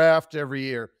the draft every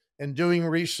year and doing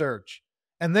research.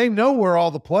 And they know where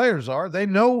all the players are. They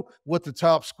know what the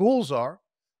top schools are.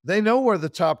 They know where the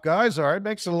top guys are. It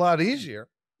makes it a lot easier.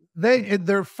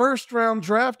 Their first round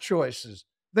draft choices,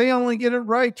 they only get it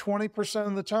right 20%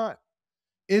 of the time.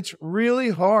 It's really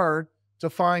hard to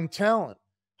find talent.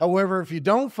 However, if you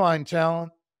don't find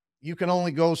talent, you can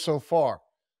only go so far.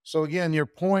 So again, your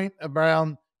point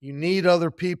around you need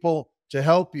other people to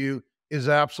help you is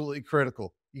absolutely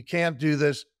critical. You can't do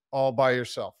this all by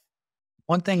yourself.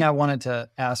 One thing I wanted to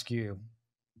ask you,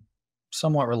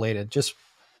 somewhat related, just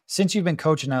since you've been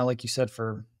coaching now, like you said,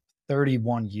 for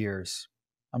 31 years,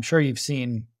 I'm sure you've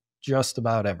seen just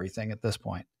about everything at this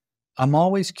point. I'm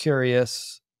always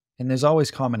curious, and there's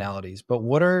always commonalities, but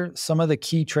what are some of the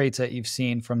key traits that you've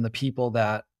seen from the people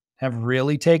that have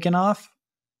really taken off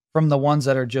from the ones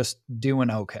that are just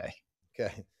doing okay?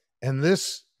 Okay. And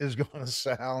this is going to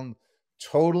sound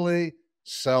totally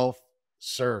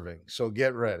self-serving, so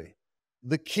get ready.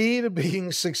 The key to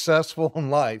being successful in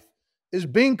life is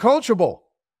being coachable.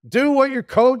 Do what your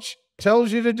coach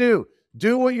tells you to do.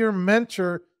 Do what your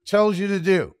mentor tells you to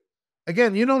do.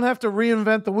 Again, you don't have to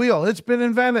reinvent the wheel. It's been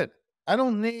invented. I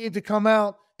don't need to come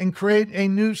out and create a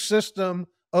new system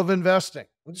of investing.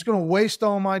 I'm just going to waste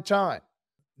all my time.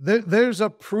 There's a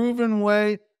proven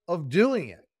way of doing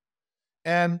it.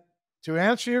 And to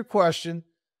answer your question,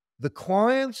 the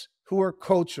clients who are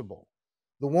coachable,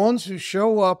 the ones who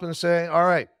show up and say, all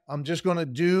right, I'm just going to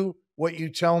do what you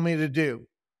tell me to do,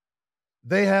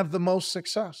 they have the most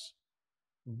success,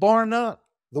 bar none.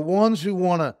 The ones who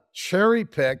want to cherry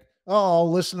pick, oh,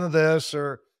 I'll listen to this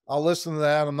or I'll listen to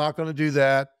that. I'm not going to do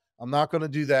that. I'm not going to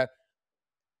do that.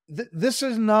 This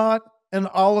is not an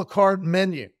a la carte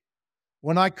menu.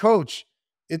 When I coach,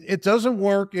 it doesn't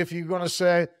work if you're going to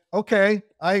say, okay,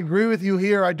 I agree with you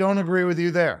here. I don't agree with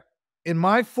you there. In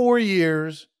my 4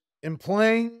 years in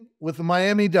playing with the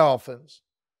Miami Dolphins,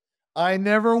 I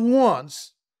never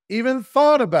once even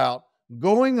thought about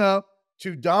going up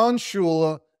to Don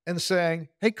Schull and saying,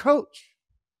 hey, coach,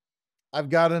 I've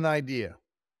got an idea.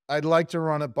 I'd like to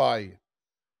run it by you.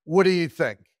 What do you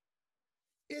think?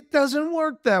 It doesn't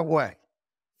work that way.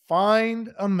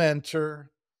 Find a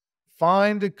mentor,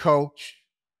 find a coach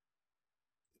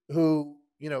who,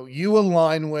 you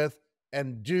align with,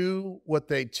 and do what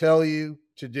they tell you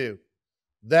to do.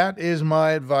 That is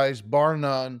my advice, bar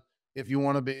none, if you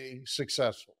want to be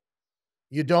successful.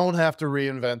 You don't have to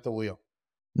reinvent the wheel.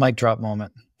 Mic drop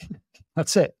moment.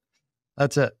 That's it.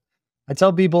 That's it. I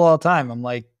tell people all the time, I'm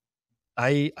like,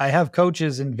 I have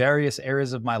coaches in various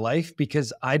areas of my life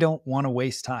because I don't want to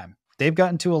waste time. They've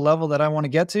gotten to a level that I want to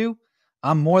get to.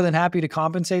 I'm more than happy to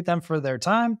compensate them for their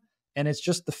time. And it's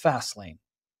just the fast lane.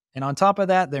 And on top of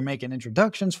that, they're making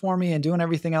introductions for me and doing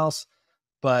everything else.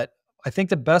 But I think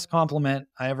the best compliment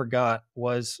I ever got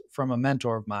was from a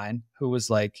mentor of mine who was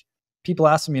like, people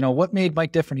asked him, what made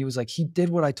Mike different? He was like, he did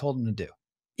what I told him to do.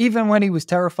 Even when he was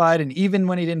terrified and even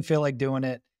when he didn't feel like doing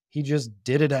it, he just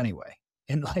did it anyway.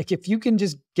 And like, if you can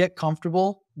just get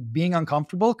comfortable being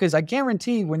uncomfortable, because I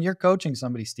guarantee when you're coaching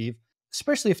somebody, Steve,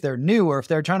 especially if they're new or if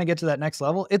they're trying to get to that next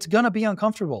level, it's going to be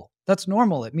uncomfortable. That's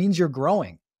normal. It means you're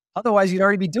growing. Otherwise, you'd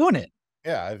already be doing it.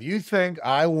 Yeah. If you think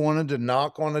I wanted to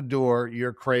knock on a door,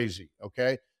 you're crazy.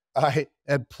 Okay. I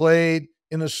had played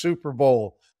in a Super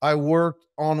Bowl. I worked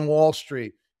on Wall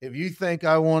Street. If you think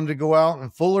I wanted to go out in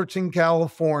Fullerton,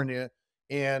 California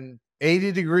in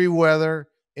 80-degree weather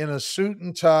in a suit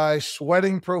and tie,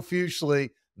 sweating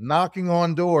profusely, knocking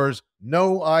on doors,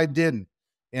 no, I didn't.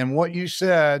 And what you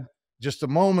said just a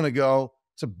moment ago,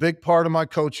 it's a big part of my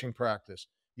coaching practice.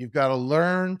 You've got to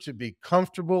learn to be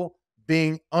comfortable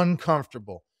being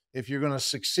uncomfortable. If you're going to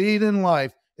succeed in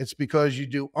life, it's because you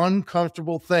do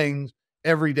uncomfortable things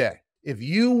every day. If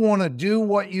you want to do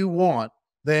what you want,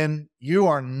 then you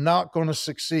are not going to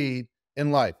succeed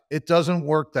in life. It doesn't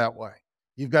work that way.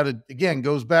 You've got to, again,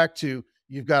 goes back to,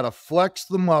 you've got to flex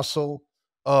the muscle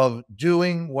of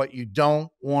doing what you don't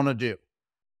want to do.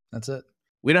 That's it.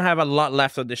 We don't have a lot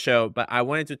left of the show, but I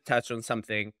wanted to touch on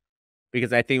something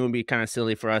because I think it would be kind of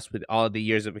silly for us with all the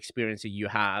years of experience that you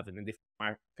have and the different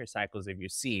market cycles that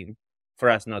you've seen for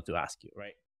us not to ask you,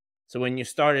 right? So when you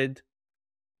started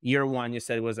year one, you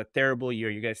said it was a terrible year.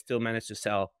 You guys still managed to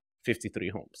sell 53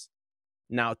 homes.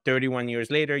 Now, 31 years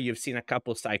later, you've seen a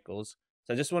couple cycles.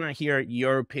 So I just want to hear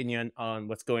your opinion on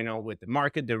what's going on with the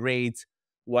market, the rates.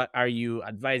 What are you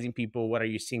advising people? What are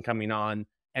you seeing coming on?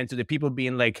 And to the people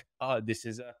being like, oh, this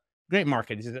is a great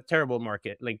market. This is a terrible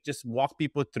market. Like, just walk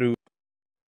people through,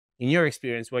 in your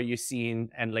experience, what you've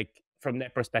seen and like from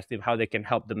that perspective, how they can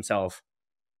help themselves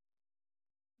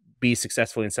be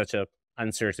successful in such a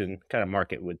uncertain kind of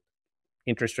market with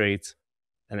interest rates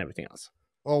and everything else.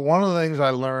 Well, one of the things I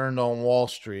learned on Wall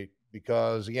Street,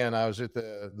 because again, I was at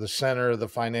the center of the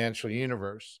financial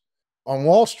universe. On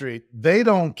Wall Street, they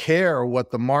don't care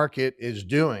what the market is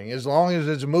doing as long as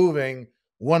it's moving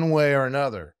one way or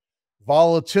another.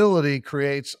 Volatility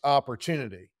creates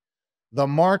opportunity. The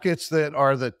markets that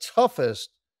are the toughest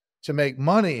to make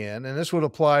money in, and this would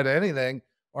apply to anything,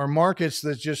 are markets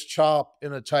that just chop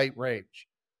in a tight range.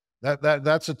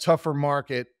 That's a tougher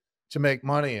market to make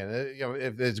money in.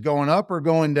 If it's going up or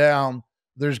going down,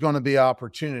 there's going to be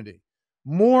opportunity.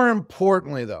 More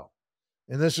importantly, though,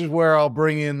 and this is where I'll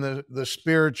bring in the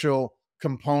spiritual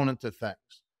component to things.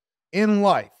 In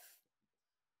life,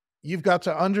 you've got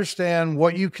to understand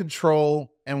what you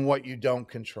control and what you don't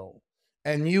control.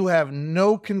 And you have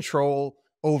no control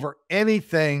over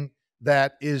anything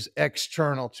that is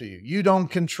external to you. You don't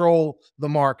control the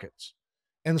markets.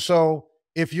 And so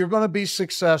if you're going to be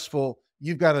successful,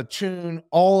 you've got to tune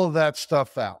all of that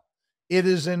stuff out. It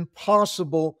is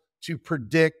impossible to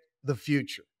predict the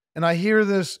future. And I hear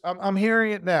this, I'm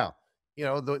hearing it now.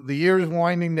 The year is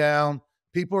winding down.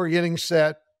 People are getting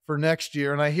set for next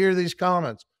year. And I hear these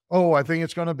comments. Oh, I think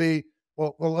it's going to be,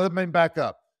 well, let me back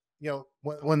up.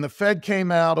 When the Fed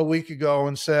came out a week ago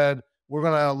and said, we're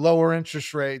going to lower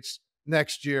interest rates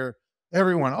next year,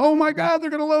 everyone, oh my God,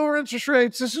 they're going to lower interest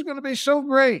rates. This is going to be so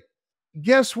great.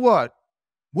 Guess what?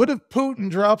 What if Putin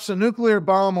drops a nuclear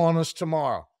bomb on us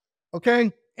tomorrow?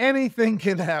 Okay. Anything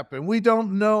can happen. We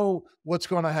don't know what's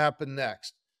going to happen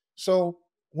next. So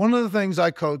one of the things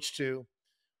I coach to,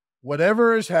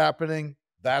 whatever is happening,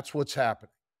 that's what's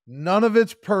happening. None of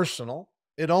it's personal.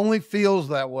 It only feels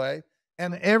that way.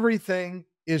 And everything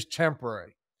is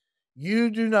temporary.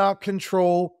 You do not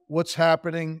control what's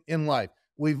happening in life.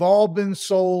 We've all been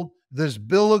sold this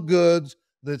bill of goods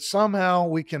that somehow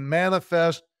we can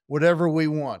manifest whatever we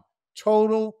want.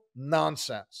 Total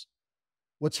nonsense.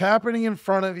 What's happening in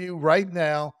front of you right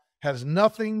now has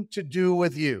nothing to do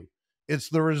with you. It's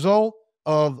the result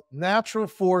of natural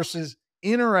forces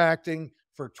interacting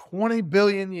for 20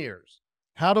 billion years.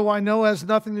 How do I know it has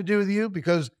nothing to do with you?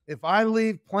 Because if I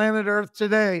leave planet Earth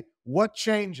today, what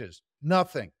changes?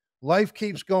 Nothing. Life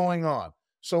keeps going on.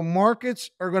 So markets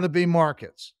are going to be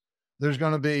markets. There's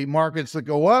going to be markets that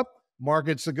go up,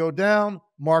 markets that go down,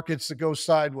 markets that go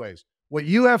sideways. What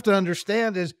you have to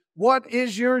understand is, what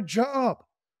is your job?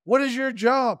 What is your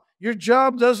job? Your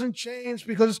job doesn't change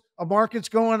because a market's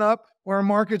going up or a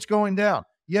market's going down.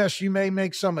 Yes, you may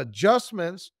make some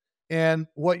adjustments in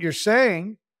what you're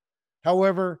saying.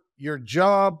 However, your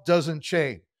job doesn't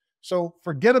change. So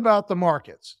forget about the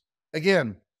markets.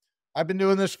 Again, I've been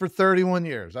doing this for 31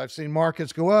 years. I've seen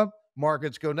markets go up,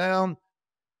 markets go down.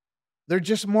 They're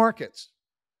just markets.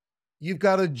 You've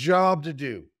got a job to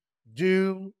do.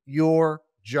 Do your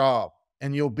job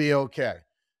and you'll be okay.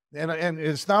 And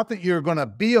it's not that you're going to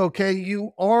be okay.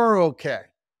 You are okay.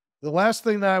 The last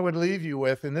thing that I would leave you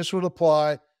with, and this would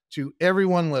apply to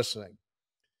everyone listening,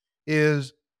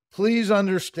 is please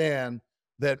understand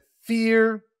that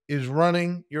fear is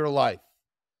running your life.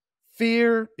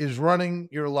 Fear is running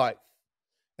your life.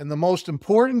 And the most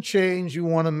important change you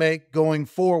want to make going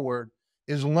forward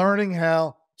is learning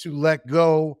how to let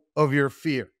go of your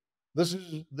fear. This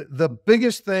is the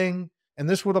biggest thing, and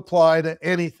this would apply to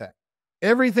anything.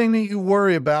 Everything that you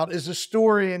worry about is a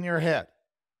story in your head.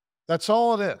 That's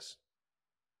all it is.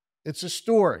 It's a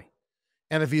story.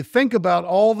 And if you think about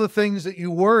all the things that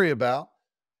you worry about,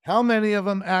 how many of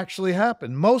them actually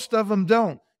happen? Most of them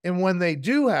don't. And when they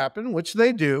do happen, which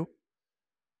they do,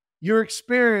 your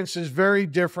experience is very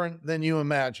different than you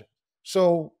imagine.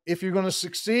 So if you're going to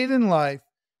succeed in life,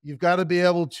 you've got to be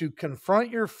able to confront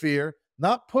your fear,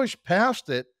 not push past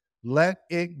it, let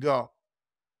it go.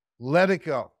 Let it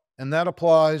go. And that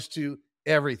applies to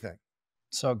everything.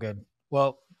 So good.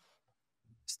 Well,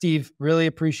 Steve, really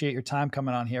appreciate your time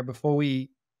coming on here. Before we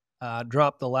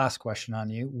drop the last question on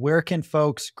you, where can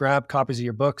folks grab copies of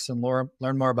your books and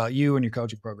learn more about you and your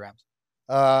coaching programs?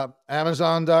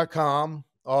 Amazon.com.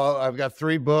 I've got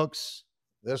 3 books,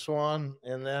 this one,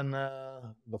 and then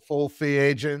The Full Fee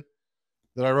Agent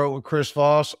that I wrote with Chris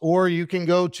Voss. Or you can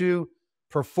go to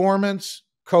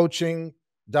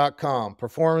performancecoaching.com,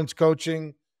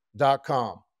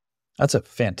 performancecoaching.com. That's a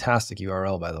fantastic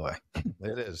URL, by the way.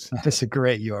 It is. That's a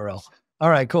great URL. All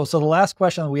right, cool. So the last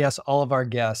question we ask all of our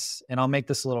guests, and I'll make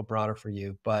this a little broader for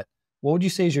you, but what would you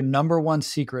say is your number one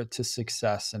secret to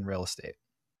success in real estate?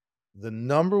 The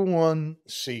number one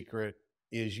secret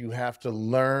is you have to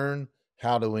learn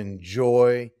how to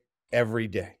enjoy every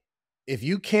day. If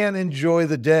you can't enjoy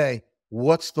the day,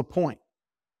 what's the point?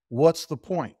 What's the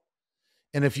point?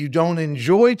 And if you don't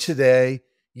enjoy today,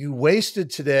 you wasted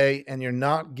today and you're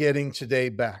not getting today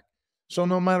back. So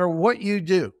no matter what you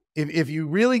do, if you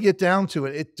really get down to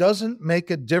it, it doesn't make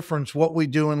a difference what we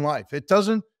do in life. It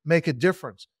doesn't make a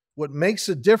difference. What makes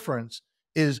a difference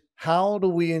is how do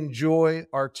we enjoy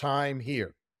our time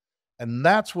here? And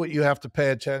that's what you have to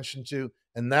pay attention to.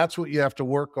 And that's what you have to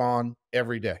work on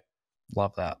every day.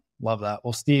 Love that. Love that.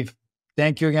 Well, Steve,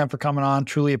 thank you again for coming on.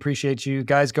 Truly appreciate you.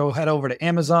 Guys, go head over to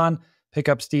Amazon, pick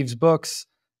up Steve's books,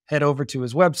 head over to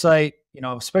his website. You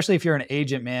know, especially if you're an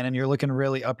agent, man, and you're looking to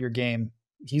really up your game.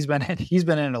 He's been in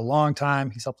it a long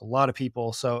time. He's helped a lot of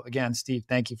people. So again, Steve,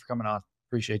 thank you for coming on.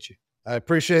 Appreciate you. I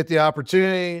appreciate the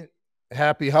opportunity.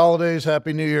 Happy holidays.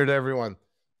 Happy New Year to everyone.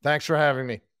 Thanks for having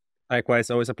me.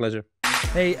 Likewise. Always a pleasure.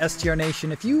 Hey, STR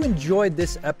Nation, if you enjoyed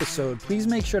this episode, please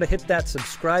make sure to hit that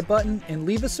subscribe button and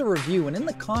leave us a review. And in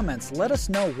the comments, let us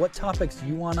know what topics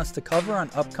you want us to cover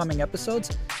on upcoming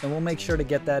episodes, and we'll make sure to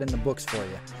get that in the books for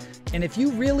you. And if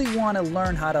you really want to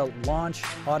learn how to launch,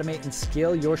 automate, and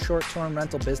scale your short-term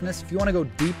rental business, if you want to go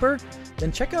deeper,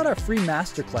 then check out our free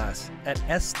masterclass at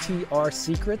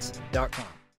strsecrets.com.